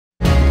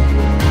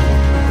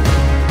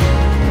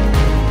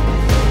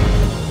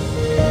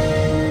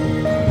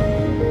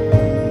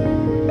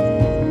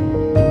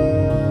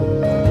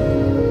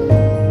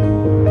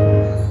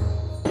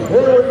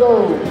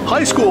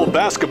High school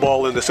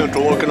basketball in the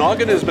Central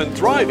Okanagan has been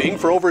thriving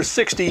for over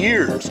 60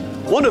 years.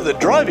 One of the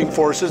driving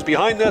forces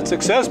behind that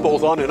success,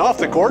 both on and off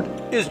the court,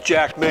 is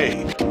Jack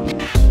May.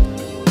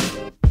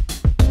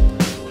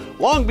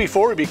 Long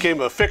before he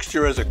became a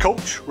fixture as a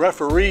coach,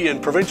 referee,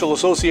 and Provincial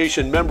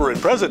Association member and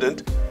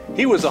president,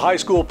 he was a high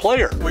school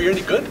player. Were you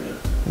any good?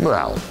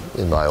 Well,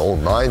 in my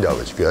own mind I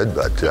was good,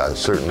 but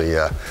certainly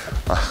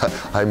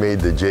I made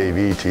the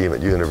JV team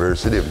at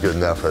university. It was good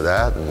enough for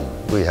that,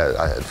 and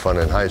I had fun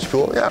in high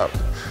school. Yeah,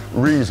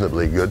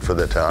 reasonably good for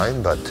the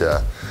time, but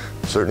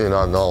certainly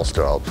not an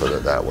all-star, I'll put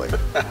it that way.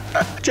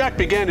 Jack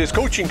began his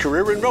coaching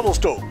career in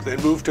Revelstoke,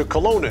 then moved to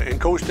Kelowna and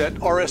coached at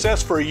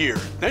RSS for a year.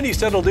 Then he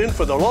settled in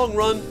for the long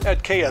run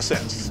at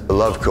KSS. I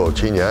love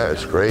coaching, yeah,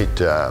 it's great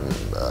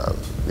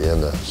being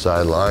the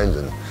sidelines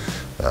and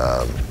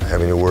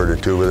having a word or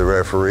two with the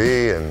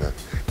referee and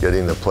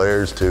getting the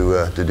players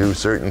to do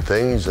certain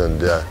things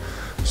and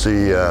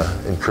see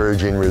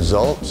encouraging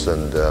results.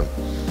 And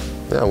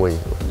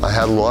I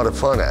had a lot of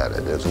fun at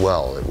it as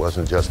well. It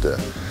wasn't just a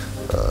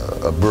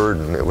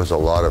burden, it was a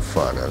lot of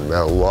fun. I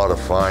met a lot of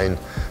fine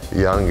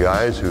young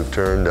guys who've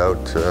turned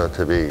out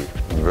to be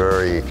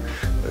very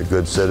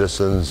good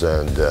citizens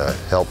and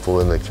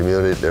helpful in the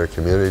community, their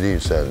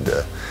communities, and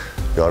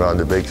got on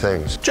to big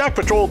things. Jack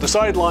patrolled the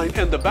sideline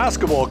and the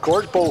basketball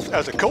court both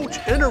as a coach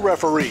and a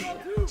referee.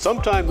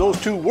 Sometimes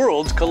those two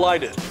worlds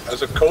collided.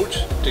 As a coach,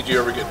 did you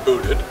ever get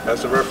booted?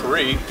 As a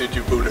referee, did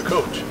you boot a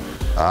coach?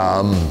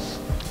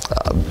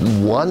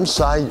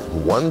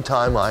 One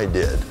time I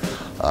did.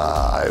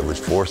 I was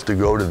forced to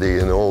go to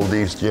in the old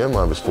East gym.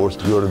 I was forced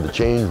to go to the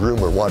change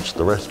room and watch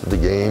the rest of the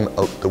game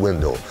out the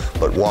window.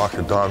 But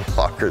Don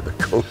Walker, the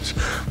coach,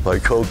 my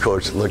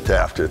co-coach, looked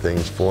after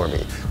things for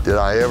me. Did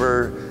I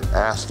ever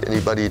ask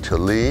anybody to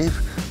leave?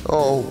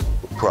 Oh,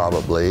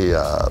 probably.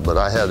 But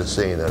I had a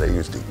saying that I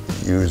used to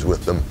use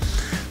with them.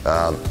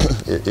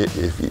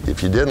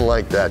 If you didn't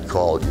like that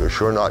call, you're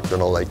sure not going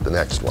to like the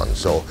next one.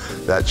 So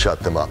that shut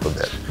them up a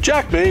bit.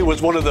 Jack May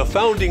was one of the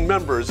founding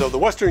members of the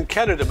Western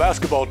Canada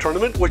Basketball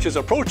Tournament, which is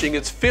approaching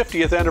its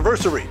 50th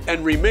anniversary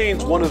and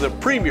remains one of the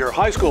premier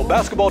high school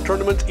basketball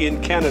tournaments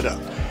in Canada.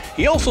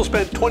 He also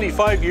spent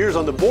 25 years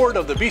on the board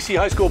of the BC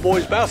High School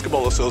Boys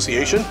Basketball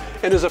Association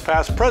and is a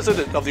past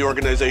president of the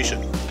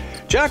organization.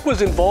 Jack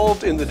was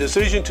involved in the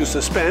decision to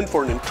suspend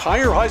for an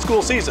entire high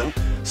school season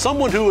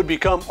someone who would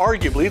become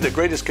arguably the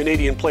greatest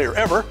Canadian player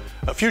ever,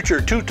 a future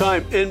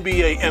two-time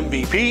NBA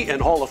MVP and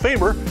Hall of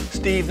Famer,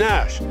 Steve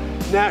Nash.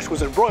 Nash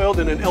was embroiled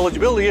in an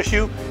eligibility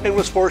issue and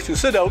was forced to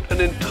sit out an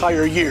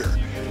entire year.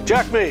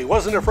 Jack May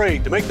wasn't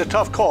afraid to make the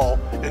tough call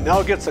and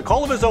now gets a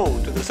call of his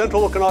own to the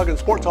Central Okanagan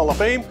Sports Hall of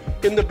Fame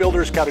in the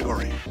Builders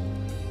category.